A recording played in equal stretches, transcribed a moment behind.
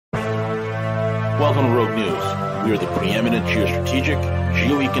Welcome to Rogue News. We are the preeminent geostrategic,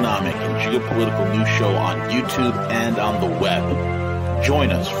 geoeconomic, and geopolitical news show on YouTube and on the web.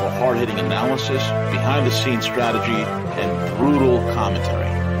 Join us for hard-hitting analysis, behind-the-scenes strategy, and brutal commentary.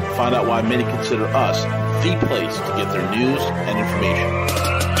 Find out why many consider us the place to get their news and information.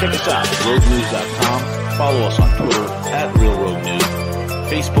 Check us out, roguenews.com. Follow us on Twitter at RealRogueNews,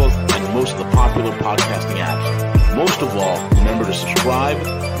 Facebook, and most of the popular podcasting apps. Most of all, remember to subscribe,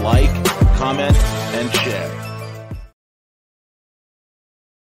 like, comment, and share.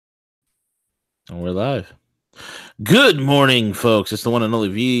 And we're live. Good morning, folks. It's the one and only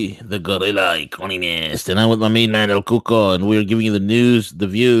V, the Gorilla Economist, and I'm with my main man, El Cuco, and we're giving you the news, the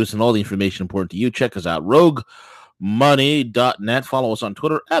views, and all the information important to you. Check us out, RogueMoney.net. Follow us on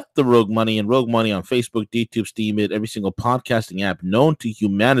Twitter at The Rogue Money, and Rogue Money on Facebook, DTube, Steam, every single podcasting app known to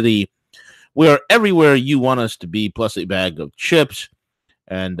humanity. We are everywhere you want us to be, plus a bag of chips.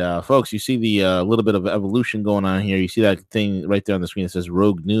 And folks, you see the little bit of evolution going on here. You see that thing right there on the screen that says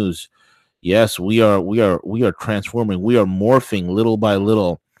Rogue News. Yes, we are transforming. We are morphing little by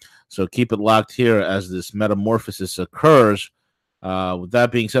little. So keep it locked here as this metamorphosis occurs. With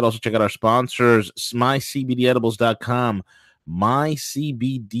that being said, also check out our sponsors, mycbdedibles.com,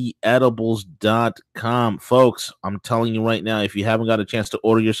 mycbdedibles.com. Folks, I'm telling you right now, if you haven't got a chance to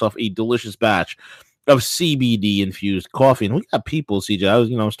order yourself a delicious batch of CBD infused coffee, and we got people, CJ. I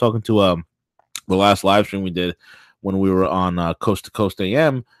was talking to the last live stream we did when we were on Coast to Coast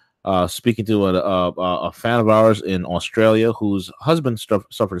AM, speaking to a fan of ours in Australia whose husband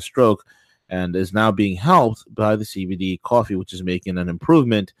suffered a stroke and is now being helped by the CBD coffee, which is making an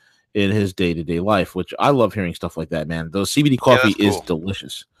improvement in his day-to-day life. Which I love hearing stuff like that, man. Those CBD coffee is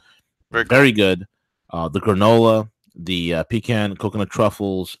delicious, very good. The granola, the pecan coconut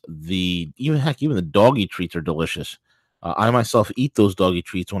truffles, even the doggy treats are delicious. I myself eat those doggy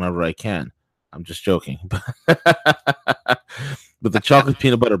treats whenever I can. I'm just joking. But the chocolate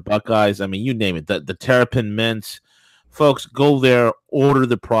peanut butter Buckeyes, I mean, you name it. The terrapin mints. Folks, go there, order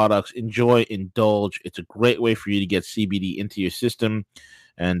the products, enjoy, indulge. It's a great way for you to get CBD into your system.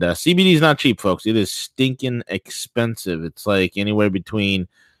 And CBD is not cheap, folks. It is stinking expensive. It's like anywhere between,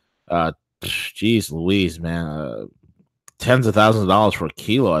 geez Louise, man, tens of thousands of dollars for a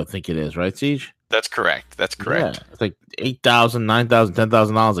kilo, I think it is, right, Siege? That's correct. Yeah, it's like $8,000, $9,000,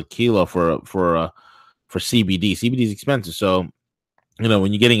 $10,000 a kilo for CBD. CBD is expensive, so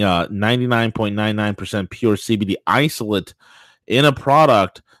when you're getting a 99.99% pure CBD isolate in a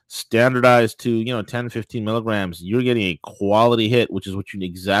product standardized to 10, 15 milligrams, you're getting a quality hit, which is what you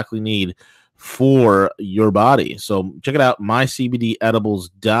exactly need for your body. So check it out,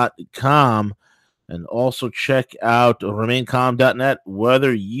 mycbdedibles.com. And also check out RemainCalm.net,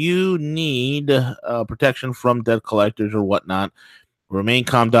 whether you need protection from debt collectors or whatnot.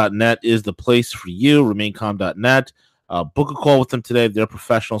 RemainCalm.net is the place for you. RemainCalm.net. Book a call with them today. Their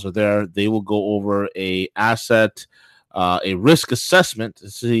professionals are there. They will go over a risk assessment to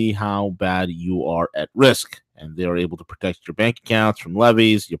see how bad you are at risk. And they're able to protect your bank accounts from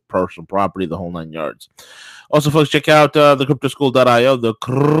levies, your personal property, the whole 9 yards. Also, folks, check out the cryptoschool.io, the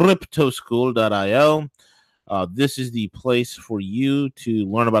cryptoschool.io. This is the place for you to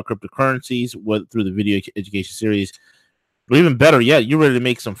learn about cryptocurrencies through the video education series. Or even better yet, you're ready to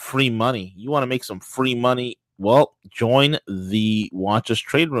make some free money. You want to make some free money? Well, join the Watch Us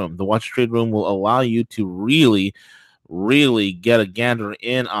Trade Room. The Watch Us Trade Room will allow you to really get a gander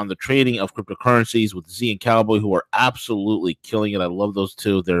in on the trading of cryptocurrencies with Z and Cowboy, who are absolutely killing it. I love those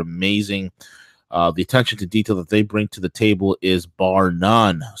two. They're amazing. The attention to detail that they bring to the table is bar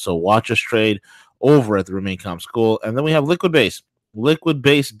none. So watch us trade over at the RemainCalm School. And then we have Liquidbase.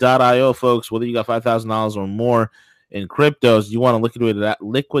 Liquidbase.io, folks. Whether you got $5,000 or more in cryptos, you want to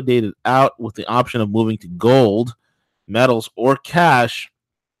liquidate it out with the option of moving to gold, metals, or cash.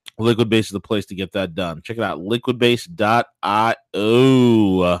 Liquidbase is the place to get that done. Check it out,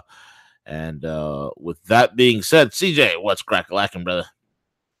 liquidbase.io. And with that being said, CJ, what's crack-a-lacking, brother?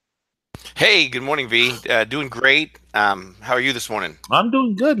 Hey, good morning, V. Doing great. How are you this morning? I'm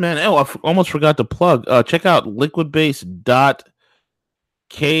doing good, man. Oh, I almost forgot to plug. Check out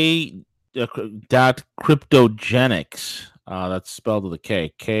liquidbase.cryptogenics. That's spelled with a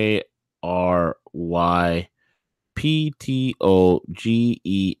K. KRYPTOGENEX,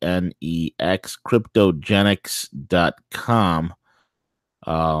 cryptogenics.com.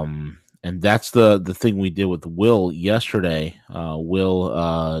 And that's the thing we did with Will yesterday,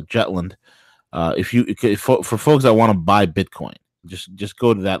 Will Jetland. For folks that want to buy Bitcoin, just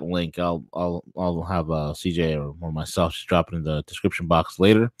go to that link. I'll have CJ or myself just drop it in the description box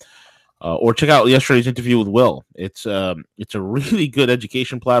later. Or check out yesterday's interview with Will. It's a really good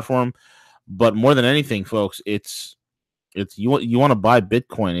education platform. But more than anything, folks, it's you want to buy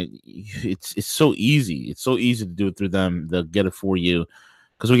Bitcoin. It's so easy. It's so easy to do it through them. They'll get it for you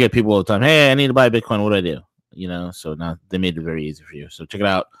because we get people all the time. Hey, I need to buy Bitcoin. What do I do? So now they made it very easy for you. So check it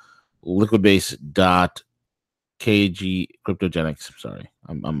out, liquidbase.kg cryptogenics. Sorry,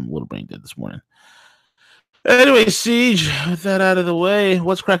 I'm a little brain dead this morning. Anyway, Siege, with that out of the way,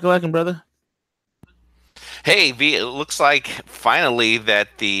 what's crack-a-lackin', brother? Hey, V, it looks like finally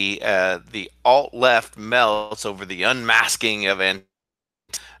that the alt left melts over the unmasking of it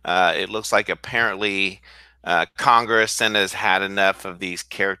looks like apparently Congress has had enough of these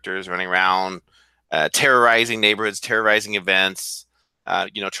characters running around, terrorizing neighborhoods, terrorizing events,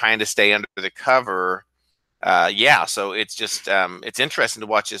 trying to stay under the cover. So it's just it's interesting to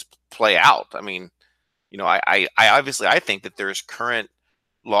watch this play out. I mean, I obviously I think that there's current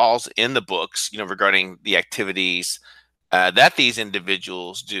laws in the books, regarding the activities that these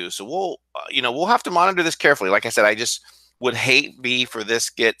individuals do. So we'll have to monitor this carefully. Like I said, I just would hate for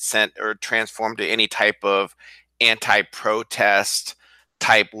this get sent or transformed to any type of anti-protest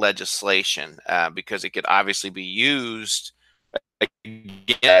type legislation because it could obviously be used,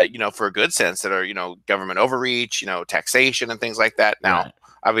 for a good sense that are, government overreach, taxation and things like that. Now, Right.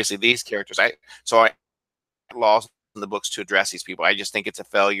 Obviously, these characters, I laws in the books to address these people. I just think it's a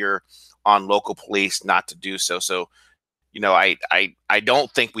failure on local police not to do so. So, I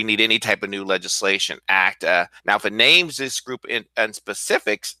don't think we need any type of new legislation act. Now, if it names this group in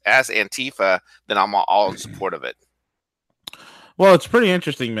specifics as Antifa, then I'm all in support of it. Well, it's pretty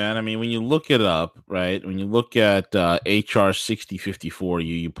interesting, man. I mean, when you look it up, right? When you look at HR 6054,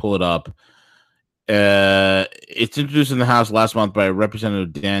 you pull it up. It's introduced in the House last month by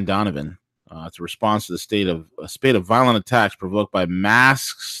Representative Dan Donovan. It's a response to a spate of violent attacks provoked by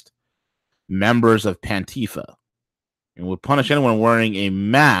masked members of Pantifa, and would punish anyone wearing a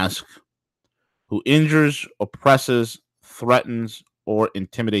mask who injures, oppresses, threatens, or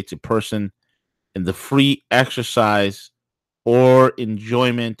intimidates a person in the free exercise or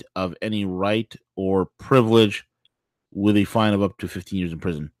enjoyment of any right or privilege, with a fine of up to 15 years in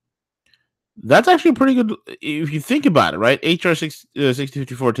prison. That's actually pretty good if you think about it, right? HR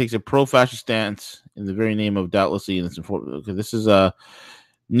 6054 takes a pro-fascist stance in the very name of doubtlessly, and it's important because this is a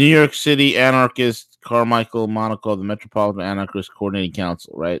New York City anarchist Carmichael Monaco, the Metropolitan Anarchist Coordinating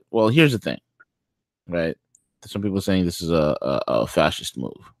Council, right? Well, here's the thing, right? Some people are saying this is a fascist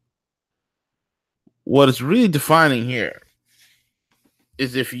move. What is really defining here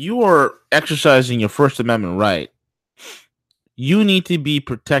is if you are exercising your First Amendment right, you need to be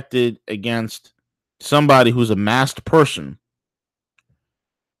protected against somebody who's a masked person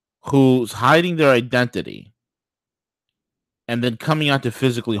who's hiding their identity and then coming out to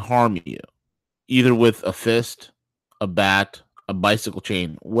physically harm you, either with a fist, a bat, a bicycle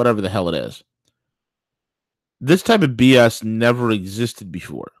chain, whatever the hell it is. This type of BS never existed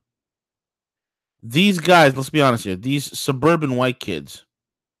before. These guys, let's be honest here, these suburban white kids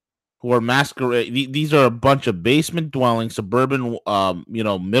who are masquerade. These are a bunch of basement dwelling, suburban,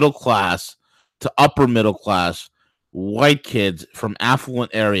 middle class to upper middle class white kids from affluent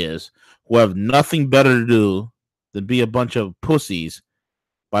areas who have nothing better to do than be a bunch of pussies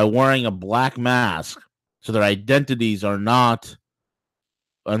by wearing a black mask so their identities are not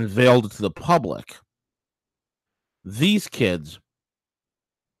unveiled to the public. These kids,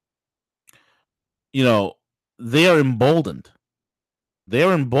 they are emboldened. They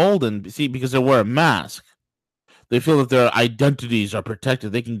are emboldened, see, because they wear a mask. They feel that their identities are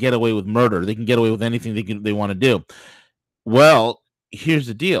protected. They can get away with murder. They can get away with anything they want to do. Well, here's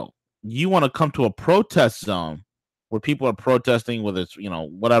the deal. You want to come to a protest zone where people are protesting, whether it's,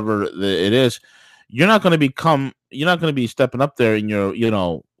 whatever it is. You're not going to be stepping up there in your,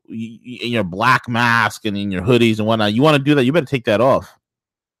 in your black mask and in your hoodies and whatnot. You want to do that, you better take that off.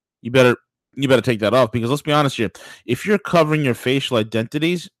 You better take that off, because let's be honest here. If you're covering your facial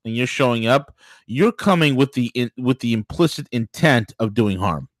identities and you're showing up, you're coming with the implicit intent of doing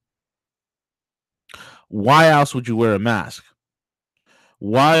harm. Why else would you wear a mask?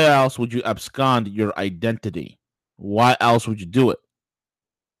 Why else would you abscond your identity? Why else would you do it?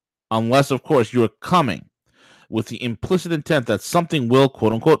 Unless, of course, you're coming with the implicit intent that something will,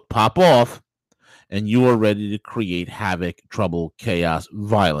 quote unquote, pop off, and you are ready to create havoc, trouble, chaos,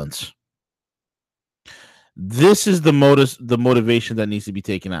 violence. This is the motivation that needs to be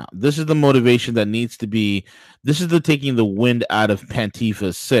taken out. This is the motivation that needs to be. This is the taking the wind out of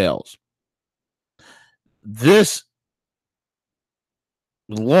Pantifa's sails. This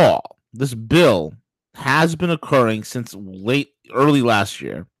law, this bill, has been occurring since early last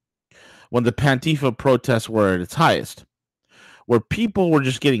year, when the Pantifa protests were at its highest, where people were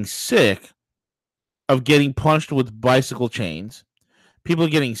just getting sick of getting punched with bicycle chains. People are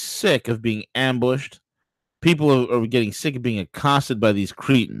getting sick of being ambushed. People are getting sick of being accosted by these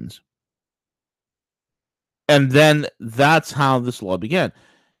cretins. And then that's how this law began.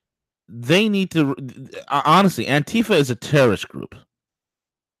 They need to, honestly, Antifa is a terrorist group.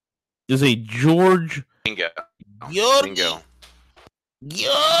 There's a George Bingo.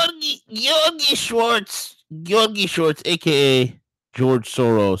 Georgie Schwartz, aka George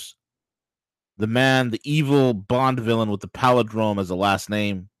Soros, the man, the evil Bond villain with the palindrome as a last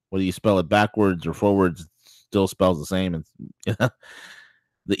name. Whether you spell it backwards or forwards, it still spells the same. And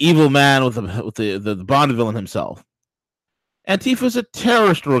the evil man with the Bond villain himself. Antifa is a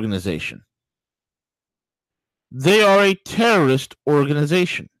terrorist organization. They are a terrorist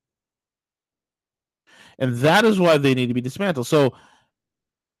organization. And that is why they need to be dismantled. So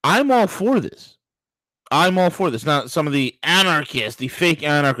I'm all for this. Now, some of the anarchists, the fake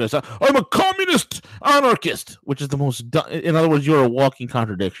anarchists, I'm a communist anarchist, which is the most, in other words, you're a walking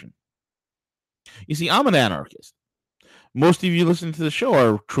contradiction. You see, I'm an anarchist. Most of you listening to the show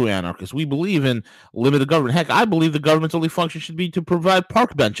are true anarchists. We believe in limited government. Heck, I believe the government's only function should be to provide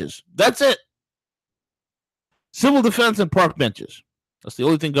park benches. That's it. Civil defense and park benches. That's the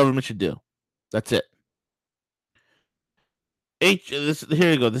only thing government should do. That's it. Here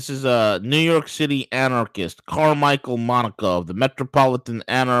you go. This is a New York City anarchist, Carmichael Monaco of the Metropolitan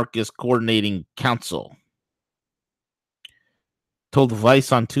Anarchist Coordinating Council. Told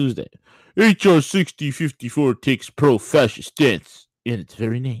Vice on Tuesday, H.R. 6054 takes pro-fascist stance in its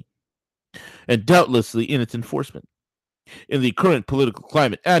very name, and doubtlessly in its enforcement. In the current political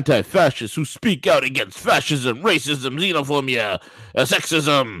climate, anti-fascists who speak out against fascism, racism, xenophobia,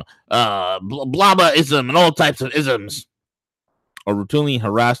 sexism, blabbaism, and all types of isms are routinely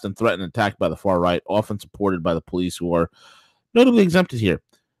harassed and threatened and attacked by the far right, often supported by the police, who are notably exempted here.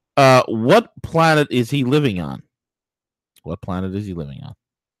 What planet is he living on? What planet is he living on?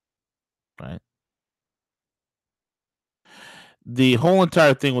 Right? The whole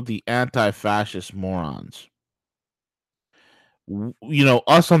entire thing with the anti-fascist morons. You know,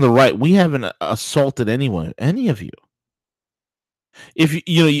 us on the right, we haven't assaulted anyone, any of you. If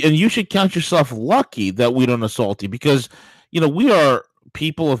you know, and you should count yourself lucky that we don't assault you, because you know we are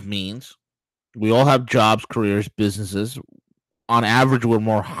people of means. We all have jobs, careers, businesses. On average, we're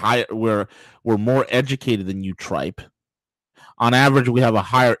more educated than you tripe. On average, we have a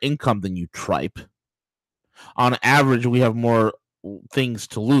higher income than you tripe. On average, we have more things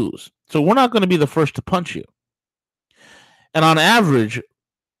to lose. So we're not going to be the first to punch you. And on average,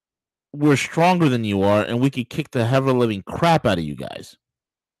 we're stronger than you are, and we could kick the ever-living crap out of you guys.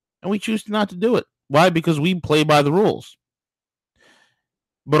 And we choose not to do it. Why? Because we play by the rules.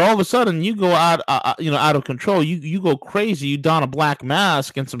 But all of a sudden, you go out of control. You go crazy. You don a black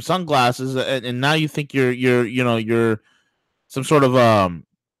mask and some sunglasses, and now you think you're some sort of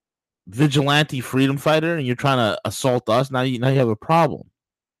vigilante freedom fighter, and you're trying to assault us. Now you have a problem.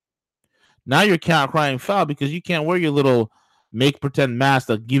 Now you're crying foul because you can't wear your little make pretend mask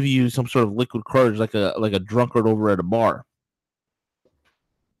that give you some sort of liquid courage, like a drunkard over at a bar.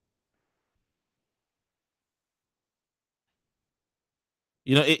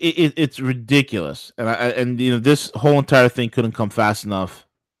 You know, it's ridiculous, and you know this whole entire thing couldn't come fast enough.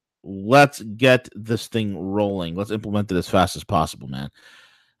 Let's get this thing rolling. Let's implement it as fast as possible, man.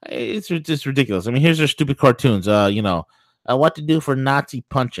 It's just ridiculous. I mean, here's their stupid cartoons. What to do for Nazi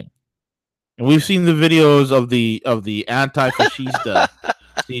punching. And we've seen the videos of the anti-fascista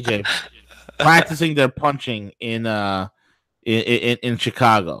CJ practicing their punching in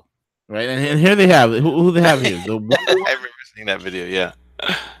Chicago, right? And here they have who they have here. I remember seeing that video. Yeah,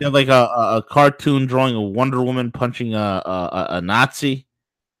 you know, like a cartoon drawing a Wonder Woman punching a Nazi.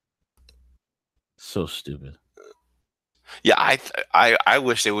 So stupid. Yeah, I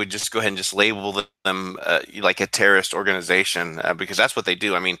wish they would just go ahead and just label them like a terrorist organization, because that's what they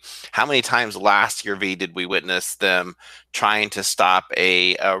do. I mean, how many times last year, V, did we witness them trying to stop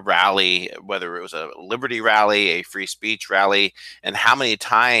a rally, whether it was a liberty rally, a free speech rally, and how many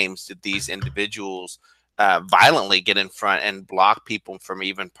times did these individuals violently get in front and block people from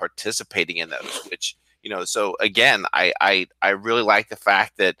even participating in those? Which, you know, so again, I really like the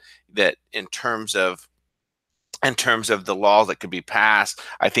fact that in terms of the laws that could be passed,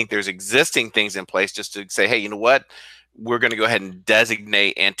 I think there's existing things in place just to say, hey, you know what? We're going to go ahead and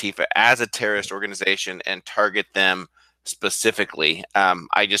designate Antifa as a terrorist organization and target them specifically.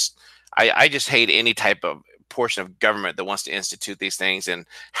 I just hate any type of portion of government that wants to institute these things, and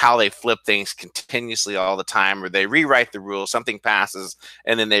how they flip things continuously all the time, or they rewrite the rules. Something passes,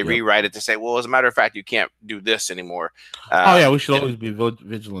 and then they rewrite it to say, well, as a matter of fact, you can't do this anymore. Oh yeah, we should always be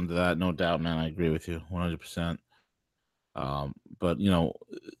vigilant to that. No doubt, man. I agree with you 100%. But you know,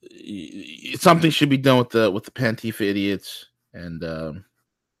 something should be done with the Pantifa idiots. And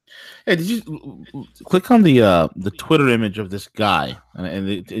hey, did you click on the Twitter image of this guy? And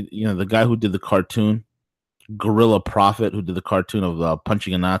you know, the guy who did the cartoon, Gorilla Prophet, who did the cartoon of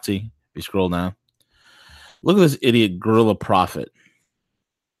punching a Nazi. If you scroll down, look at this idiot, Gorilla Prophet.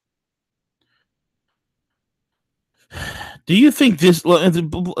 Do you think this?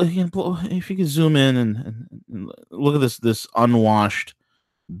 If you could zoom in and look at this unwashed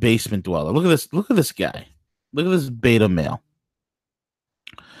basement dweller. Look at this. Look at this guy. Look at this beta male.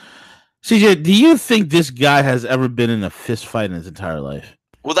 CJ, do you think this guy has ever been in a fist fight in his entire life?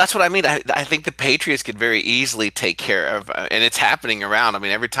 Well, that's what I mean. I think the Patriots could very easily take care of, and it's happening around. I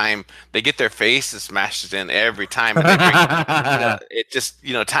mean, every time they get their faces smashed in, every time, and they bring, it just,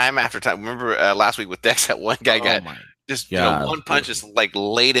 you know, time after time. Remember last week with Dex, that one guy got just, you know, one punch just like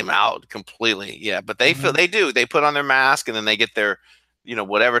laid him out completely. Yeah, but they feel, they put on their mask, and then they get their, you know,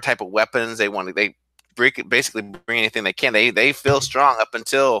 whatever type of weapons they want. They basically bring anything they can. They feel strong up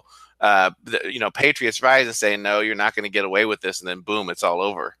until you know, Patriots rise and say, no, you're not going to get away with this, and then boom, it's all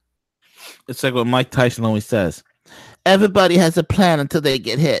over. It's like what Mike Tyson always says: everybody has a plan until they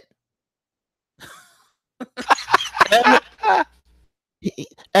get hit.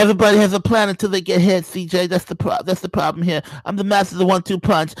 Everybody has a plan until they get hit. CJ, that's the problem here. I'm the master of the 1-2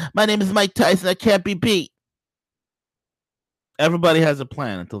 punch. My name is Mike Tyson. I can't be beat. Everybody has a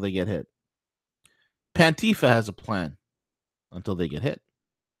plan until they get hit. Pantifa has a plan until they get hit.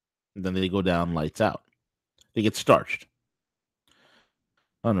 And then they go down, lights out. They get starched.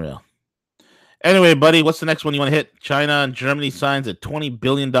 Unreal. Anyway, buddy, what's the next one you want to hit? China and Germany signs a $20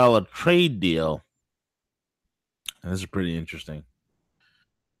 billion trade deal. And this is pretty interesting.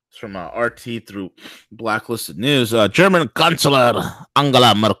 It's from RT through Blacklisted News. German Chancellor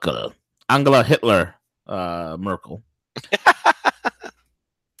Angela Hitler Merkel,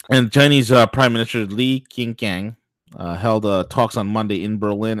 and Chinese Prime Minister Li Keqiang held talks on Monday in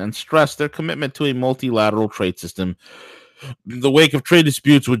Berlin and stressed their commitment to a multilateral trade system in the wake of trade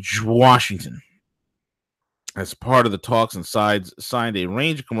disputes with Washington. As part of the talks, and sides signed a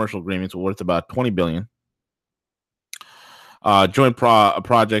range of commercial agreements worth about $20 billion. Joint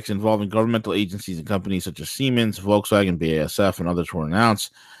projects involving governmental agencies and companies such as Siemens, Volkswagen, BASF, and others were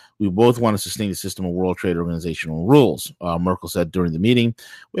announced. We both want to sustain the system of World Trade Organization rules, Merkel said during the meeting.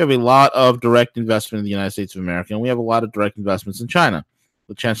 We have a lot of direct investment in the United States of America, and we have a lot of direct investments in China.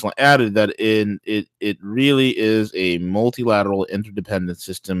 The chancellor added that it really is a multilateral, interdependent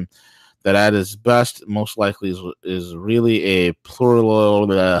system that at its best most likely is really a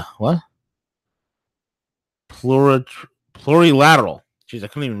plurilateral. Jeez, I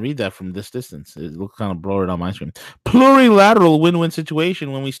couldn't even read that from this distance. It looked kind of blurred on my screen. Plurilateral win-win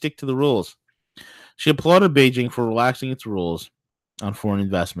situation when we stick to the rules. She applauded Beijing for relaxing its rules on foreign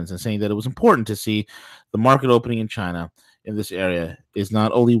investments and saying that it was important to see the market opening in China in this area is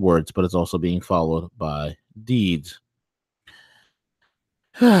not only words, but it's also being followed by deeds.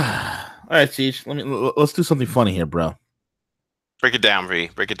 All right, Siege, let's do something funny here, bro. Break it down, V.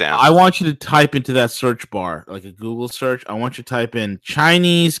 Break it down. I want you to type into that search bar, like a Google search. I want you to type in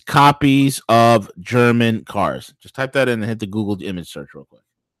Chinese copies of German cars. Just type that in and hit the Google image search real quick.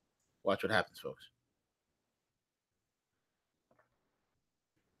 Watch what happens, folks.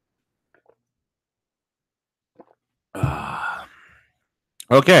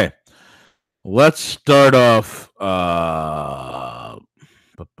 Okay. Let's start off.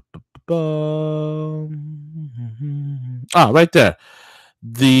 Right there.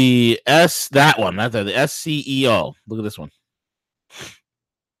 The that one, right there, the SCEO. Look at this one.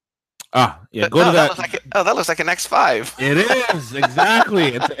 Yeah, go to that. That looks like an X5. It is,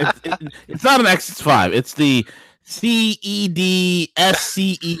 exactly. It's not an X5. It's the CEDSCEO.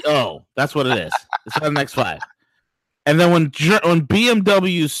 That's what it is. It's not an X5. And then when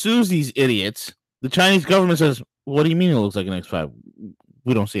BMW sues these idiots, the Chinese government says, "What do you mean it looks like an X5?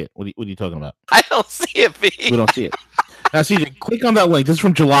 We don't see it. What are you talking about? I don't see it, V. We don't see it." Now, CJ, click on that link. This is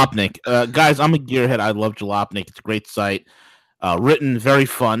from Jalopnik. Guys, I'm a gearhead. I love Jalopnik. It's a great site. Written, very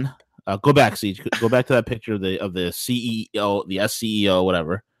fun. Go back, CJ. Go back to that picture of the CEO, the SCEO,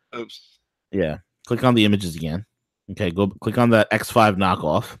 whatever. Oops. Yeah. Click on the images again. Okay, go click on that X5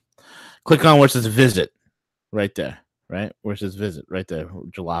 knockoff. Click on where it says visit. Right there. Right? Where it says visit. Right there.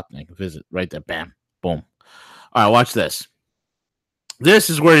 Jalopnik. Visit. Right there. Bam. Boom. All right, watch this. This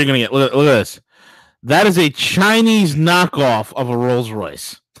is where you're going to get. Look at this. That is a Chinese knockoff of a Rolls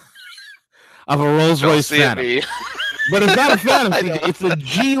Royce. Of a Rolls Royce Phantom. But it's not a Phantom. It's a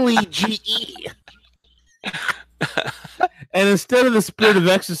Geely GE. And instead of the Spirit of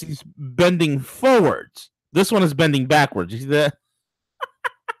Ecstasy bending forwards, this one is bending backwards. You see that?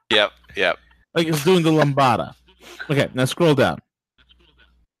 Yep. Like it's doing the lambada. Okay, now scroll down.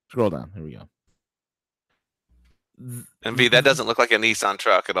 Here we go. And V, that doesn't look like a Nissan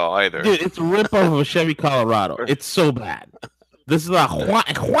truck at all either. Dude, it's a ripoff of a Chevy Colorado. It's so bad. This is a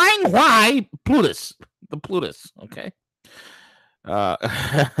Huang Plutus. The Plutus, okay?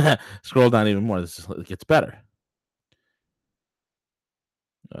 Scroll down even more. It gets better.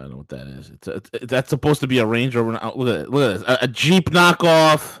 I don't know what that is. That's supposed to be a Range Rover. Look at this. A Jeep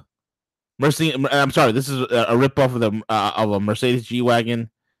knockoff. I'm sorry. This is a ripoff of a Mercedes G-Wagon.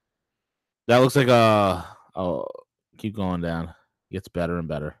 That looks like a... Oh, keep going down. It gets better and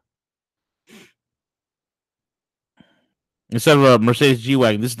better. Instead of a Mercedes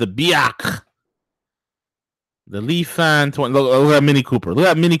G-Wagon, this is the Biak. The Leaf Fan 20. Look at that Mini Cooper. Look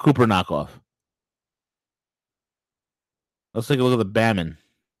at that Mini Cooper knockoff. Let's take a look at the Batman.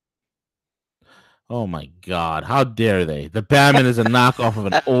 Oh my God! How dare they? The Batman is a knockoff of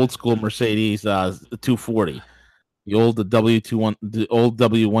an old school Mercedes 240, the old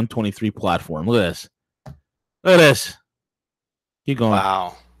W123 platform. Look at this. Look at this. Keep going.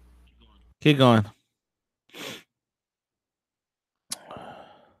 Wow. Keep going.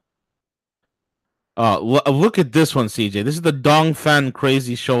 Look at this one, CJ. This is the Dongfeng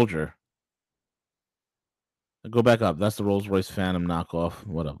Crazy Soldier. Go back up. That's the Rolls Royce Phantom knockoff.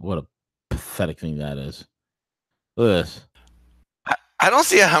 What a pathetic thing that is. Look at this. I don't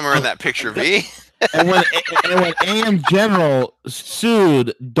see a Hummer in that picture, V. and when AM General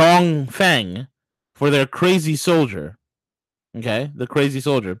sued Dongfeng for their Crazy Soldier, okay, the Crazy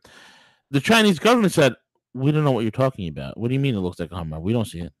Soldier, the Chinese government said, "We don't know what you're talking about. What do you mean it looks like a Hummer? We don't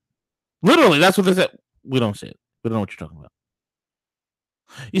see it." Literally, that's what they said. We don't see it. We don't know what you're talking about.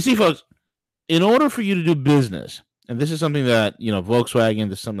 You see, folks, in order for you to do business, and this is something that, Volkswagen,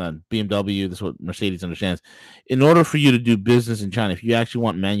 this is something that BMW, this is what Mercedes understands. In order for you to do business in China, if you actually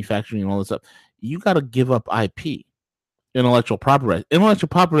want manufacturing and all this stuff, you got to give up IP, intellectual property rights. Intellectual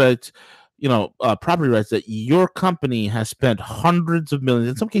property rights, property rights that your company has spent hundreds of millions,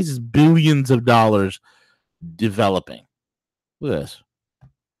 in some cases billions of dollars developing. Look at this.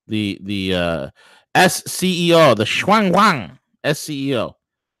 The SCEO, the Shuangwang SCEO.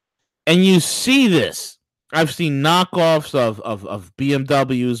 And you see this. I've seen knockoffs of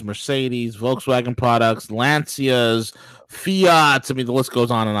BMWs, Mercedes, Volkswagen products, Lancias, Fiats. I mean, the list goes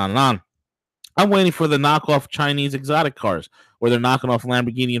on and on and on. I'm waiting for the knockoff Chinese exotic cars where they're knocking off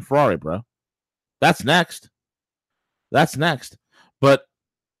Lamborghini and Ferrari, bro. That's next. But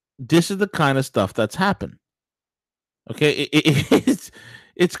this is the kind of stuff that's happened. Okay,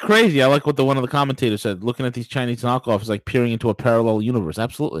 it's crazy. I like what one of the commentators said. Looking at these Chinese knockoffs is like peering into a parallel universe.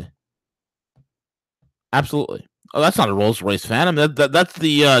 Absolutely. Oh, that's not a Rolls Royce Phantom. That's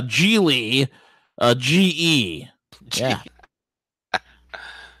the Geely GE. Yeah.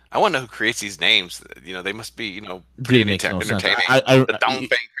 I want to know who creates these names. They must be, pretty entertaining. The Dongfeng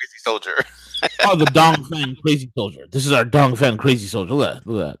Crazy Soldier. Oh, the Dongfeng Crazy Soldier. This is our Dongfeng Crazy Soldier. Look at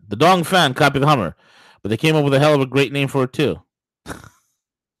that. The Dongfeng copied the Hummer, but they came up with a hell of a great name for it too.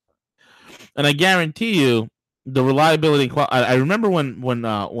 And I guarantee you, the reliability and quality. I remember when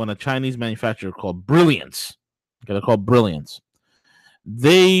a Chinese manufacturer called Brilliance, they're called Brilliance,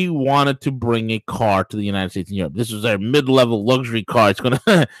 they wanted to bring a car to the United States and Europe. This was their mid-level luxury car.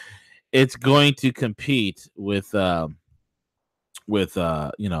 It's going to compete with the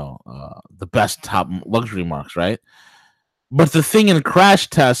best top luxury marks, right? But the thing in crash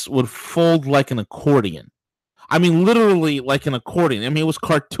tests would fold like an accordion. I mean, literally like an accordion. I mean, it was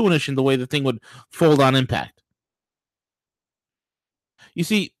cartoonish in the way the thing would fold on impact. You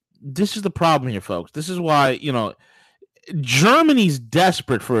see, this is the problem here, folks. This is why, Germany's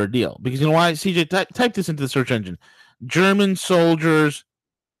desperate for a deal. Because you know why? CJ, type this into the search engine. German soldiers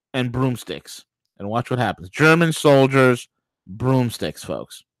and broomsticks. And watch what happens. German soldiers, broomsticks,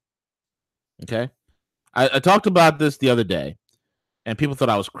 folks. Okay? I talked about this the other day, and people thought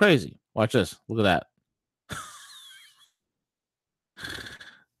I was crazy. Watch this. Look at that.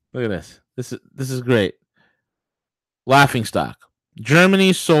 Look at this. This is great. Laughing stock.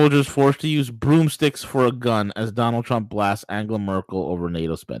 Germany's soldiers forced to use broomsticks for a gun as Donald Trump blasts Angela Merkel over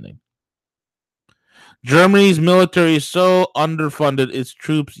NATO spending. Germany's military is so underfunded, its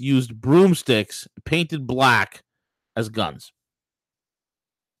troops used broomsticks painted black as guns.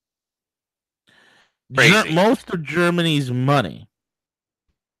 Most of Germany's money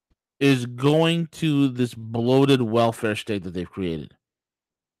is going to this bloated welfare state that they've created.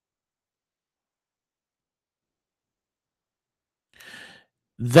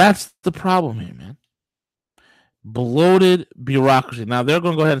 That's the problem here, man. Bloated bureaucracy. Now they're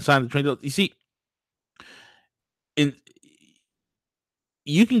going to go ahead and sign the trade deal. You see,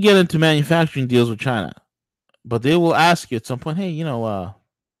 you can get into manufacturing deals with China, but they will ask you at some point, hey,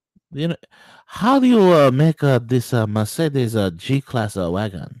 how do you make this Mercedes G-Class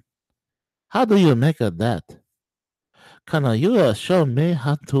wagon? How do you make that? Can you show me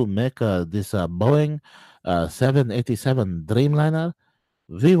how to make this Boeing 787 Dreamliner?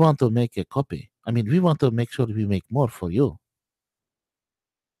 We want to make a copy. I mean, we want to make sure we make more for you.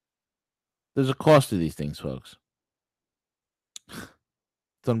 There's a cost to these things, folks.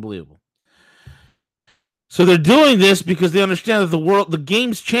 It's unbelievable. So they're doing this because they understand that the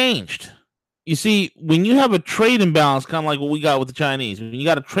game's changed. You see, when you have a trade imbalance, kind of like what we got with the Chinese, when you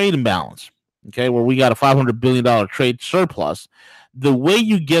got a trade imbalance, okay, where we got a $500 billion trade surplus, the way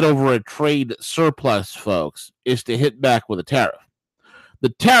you get over a trade surplus, folks, is to hit back with a tariff. The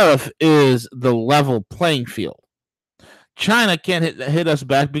tariff is the level playing field. China can't hit us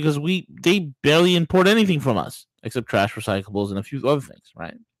back because they barely import anything from us except trash, recyclables, and a few other things,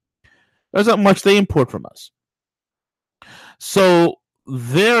 right? There's not much they import from us. So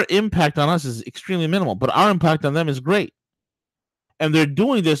their impact on us is extremely minimal, but our impact on them is great. And they're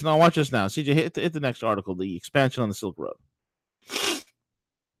doing this. Now, watch this now. CJ, hit the next article, the expansion on the Silk Road.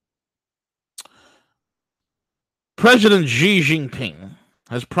 President Xi Jinping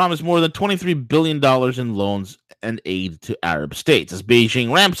has promised more than $23 billion in loans and aid to Arab states as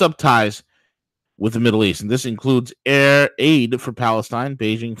Beijing ramps up ties with the Middle East. And this includes air aid for Palestine.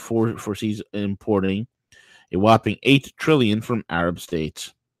 Beijing foresees importing a whopping $8 trillion from Arab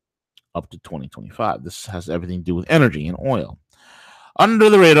states up to 2025. This has everything to do with energy and oil. Under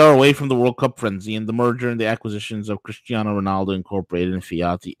the radar, away from the World Cup frenzy and the merger and the acquisitions of Cristiano Ronaldo Incorporated and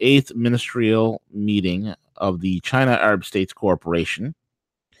Fiat, the 8th ministerial meeting of the China Arab States Corporation,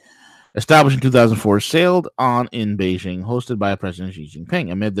 established in 2004, sailed on in Beijing, hosted by President Xi Jinping.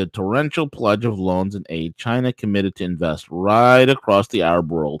 Amid the torrential pledge of loans and aid, China committed to invest right across the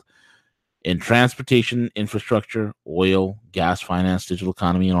Arab world in transportation, infrastructure, oil, gas finance, digital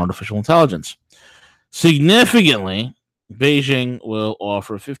economy, and artificial intelligence. Significantly, Beijing will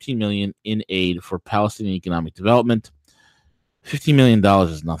offer $15 million in aid for Palestinian economic development. $15 million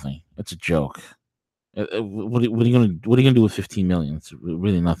is nothing. It's a joke. What are you gonna do with $15 million? It's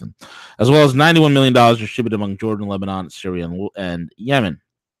really nothing. As well as $91 million distributed among Jordan, Lebanon, Syria, and Yemen.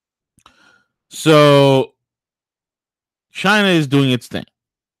 So China is doing its thing.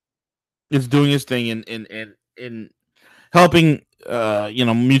 It's doing its thing in helping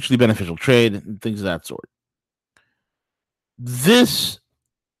mutually beneficial trade and things of that sort. This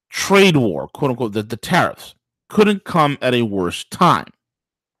trade war, quote unquote, the tariffs, couldn't come at a worse time.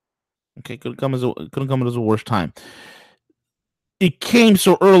 Okay, couldn't come at a worse time. It came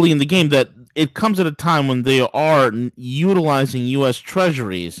so early in the game that it comes at a time when they are utilizing U.S.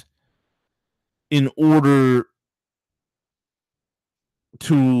 treasuries in order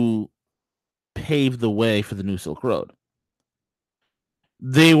to pave the way for the new Silk Road.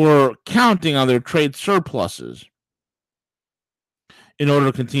 They were counting on their trade surpluses in order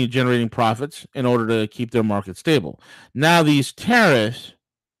to continue generating profits, in order to keep their market stable. Now these tariffs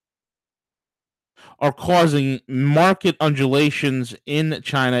are causing market undulations in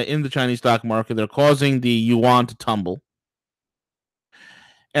China, in the Chinese stock market. They're causing the yuan to tumble.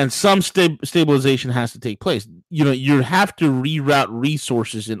 And some stabilization has to take place. You have to reroute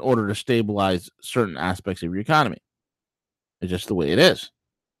resources in order to stabilize certain aspects of your economy. It's just the way it is.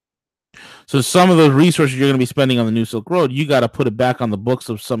 So some of those resources you're going to be spending on the new Silk Road, you got to put it back on the books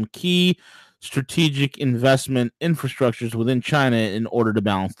of some key strategic investment infrastructures within China in order to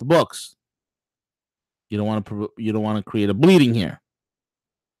balance the books. You don't want to create a bleeding here.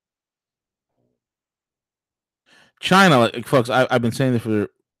 China, folks, I've been saying this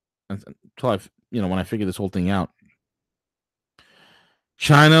until when I figure this whole thing out.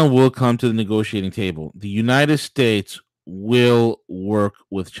 China will come to the negotiating table. The United States will work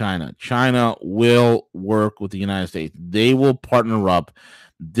with China. China will work with the United States. They will partner up.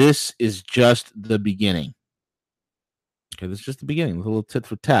 This is just the beginning. Okay, this is just the beginning. A little tit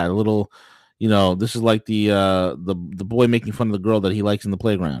for tat. A little, this is like the boy making fun of the girl that he likes in the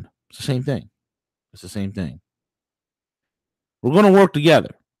playground. It's the same thing. It's the same thing. We're going to work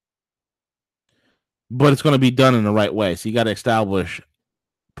together, but it's going to be done in the right way. So you got to establish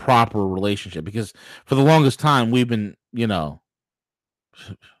proper relationship, because for the longest time we've been,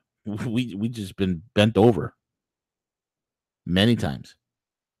 we just been bent over many times.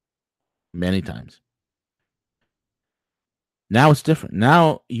 many times. Now it's different.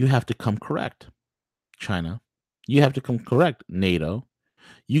 Now you have to come correct, China. You have to come correct, NATO.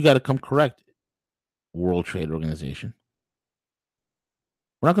 You got to come correct, World Trade Organization.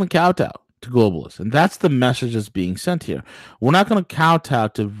 We're not going to kowtow to globalists. And that's the message that's being sent here. We're not going to kowtow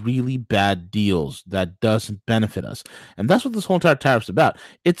to really bad deals that doesn't benefit us. And that's what this whole entire tariff's about.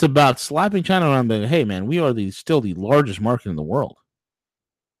 It's about slapping China around and saying, hey, man, we are still the largest market in the world.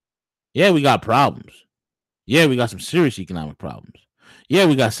 Yeah, we got problems. Yeah, we got some serious economic problems. Yeah,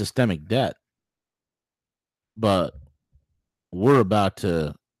 we got systemic debt. But we're about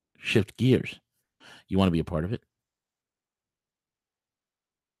to shift gears. You want to be a part of it?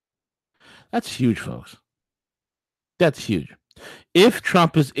 That's huge, folks. That's huge. If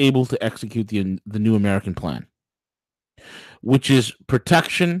Trump is able to execute the new American plan, which is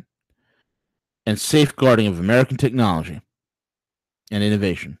protection and safeguarding of American technology and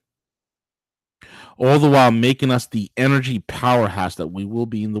innovation, all the while making us the energy powerhouse that we will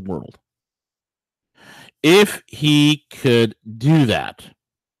be in the world. If he could do that,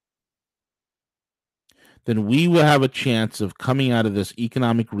 then we will have a chance of coming out of this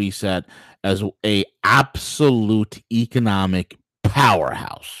economic reset as an absolute economic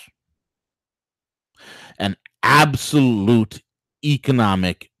powerhouse. An absolute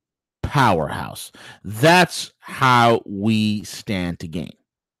economic powerhouse. That's how we stand to gain.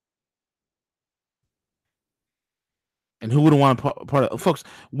 And who wouldn't want to part of it? Folks,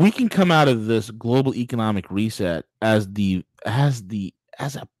 we can come out of this global economic reset as a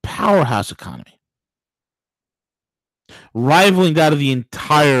powerhouse economy, rivaling that of the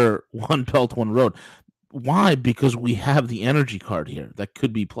entire One Belt, One Road. Why? Because we have the energy card here that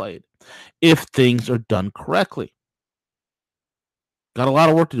could be played if things are done correctly. Got a lot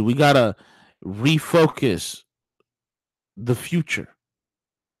of work to do. We got to refocus the future.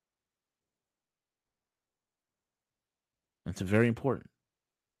 That's very important.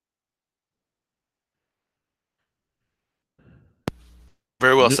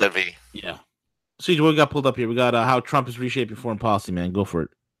 Very well said, V. Yeah. CJ, what we got pulled up here? We got how Trump is reshaping foreign policy, man. Go for it.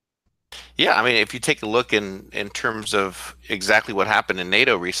 Yeah, I mean, if you take a look in terms of exactly what happened in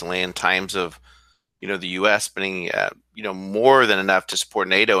NATO recently, in times of, the U.S. spending, more than enough to support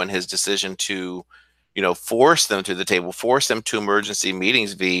NATO, and his decision to, force them to the table, force them to emergency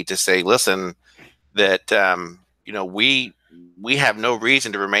meetings, V, to say, listen, that we have no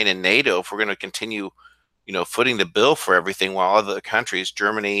reason to remain in NATO if we're going to continue, footing the bill for everything, while other countries,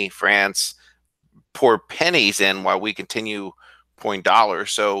 Germany, France, pour pennies in while we continue pouring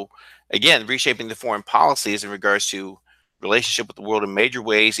dollars. So again, reshaping the foreign policies in regards to relationship with the world in major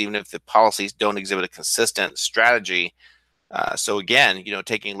ways, even if the policies don't exhibit a consistent strategy. So again,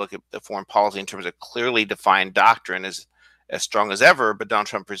 taking a look at the foreign policy in terms of clearly defined doctrine is as strong as ever, but Donald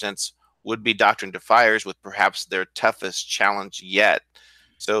Trump presents would-be doctrine defiers with perhaps their toughest challenge yet.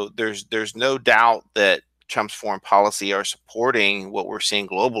 So there's no doubt that Trump's foreign policy are supporting what we're seeing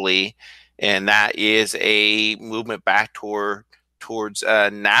globally, and that is a movement back towards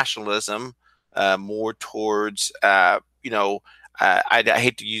nationalism, more towards I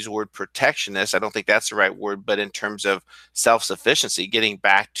hate to use the word protectionist. I don't think that's the right word, but in terms of self-sufficiency, getting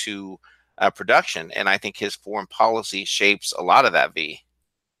back to production. And I think his foreign policy shapes a lot of that, V.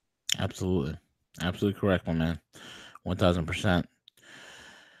 Absolutely. Absolutely correct, my man. 1,000%.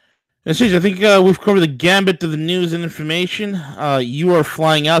 And Steve, I think we've covered the gambit to the news and information. You are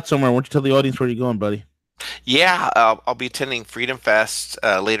flying out somewhere. Why don't you tell the audience where you're going, buddy? Yeah, I'll be attending Freedom Fest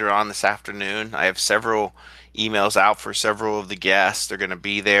later on this afternoon. I have several emails out for several of the guests. They're going to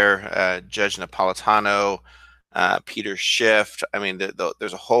be there. Judge Napolitano, Peter Schiff. I mean,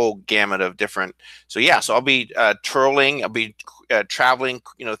 there's a whole gamut of different. So yeah, so I'll be twirling. I'll be traveling,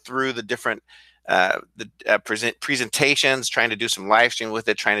 through the different presentations, trying to do some live stream with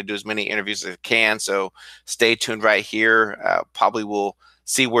it, trying to do as many interviews as I can. So stay tuned right here. Probably will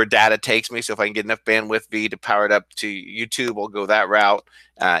see where data takes me. So if I can get enough bandwidth, V, to power it up to YouTube, I'll go that route.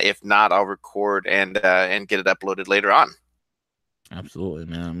 If not, I'll record and get it uploaded later on. Absolutely,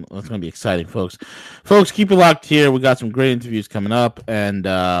 man. That's going to be exciting, folks. Folks, keep it locked here. We got some great interviews coming up, and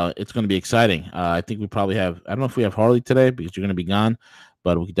it's going to be exciting. I think we probably have, I don't know if we have Harley today because you're going to be gone,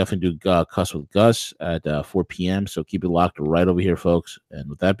 but we could definitely do Cuss with Gus at 4 p.m. So keep it locked right over here, folks. And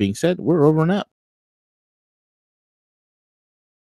with that being said, we're over and out.